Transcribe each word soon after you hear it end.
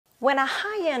When a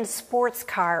high-end sports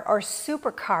car or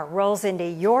supercar rolls into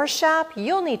your shop,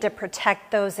 you'll need to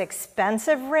protect those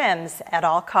expensive rims at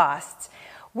all costs.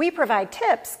 We provide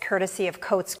tips courtesy of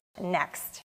Coats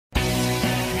next.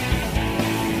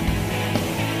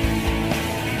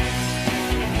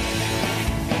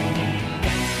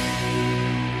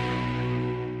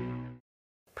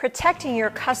 Protecting your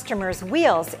customers'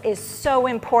 wheels is so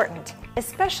important,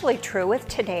 especially true with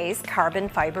today's carbon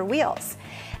fiber wheels.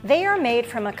 They are made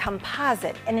from a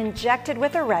composite and injected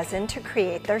with a resin to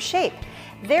create their shape.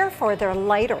 Therefore, they're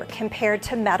lighter compared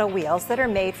to metal wheels that are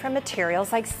made from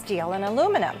materials like steel and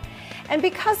aluminum. And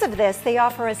because of this, they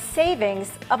offer a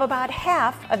savings of about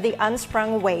half of the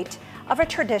unsprung weight of a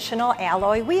traditional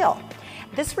alloy wheel.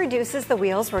 This reduces the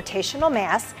wheel's rotational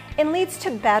mass and leads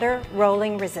to better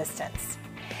rolling resistance.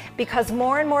 Because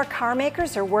more and more car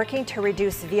makers are working to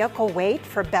reduce vehicle weight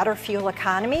for better fuel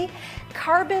economy,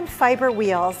 carbon fiber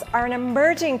wheels are an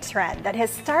emerging trend that has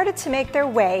started to make their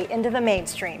way into the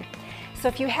mainstream. So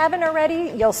if you haven't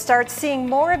already, you'll start seeing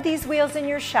more of these wheels in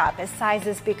your shop as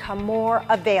sizes become more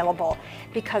available.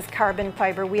 Because carbon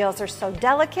fiber wheels are so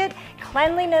delicate,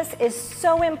 cleanliness is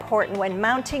so important when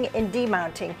mounting and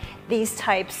demounting these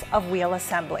types of wheel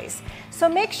assemblies. So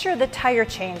make sure the tire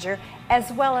changer,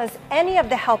 as well as any of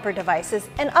the helper devices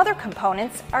and other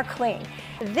components, are clean.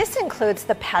 This includes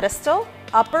the pedestal,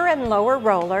 upper and lower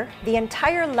roller, the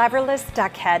entire leverless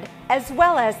deck head, as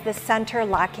well as the center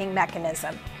locking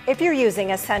mechanism, if you're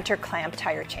using a center clamp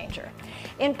tire changer.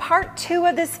 In part 2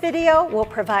 of this video, we'll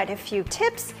provide a few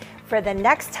tips for the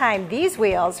next time these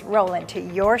wheels roll into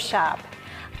your shop.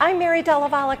 I'm Mary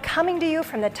DellaValle, coming to you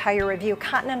from the Tire Review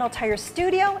Continental Tire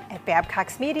Studio at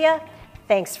Babcox Media.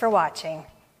 Thanks for watching.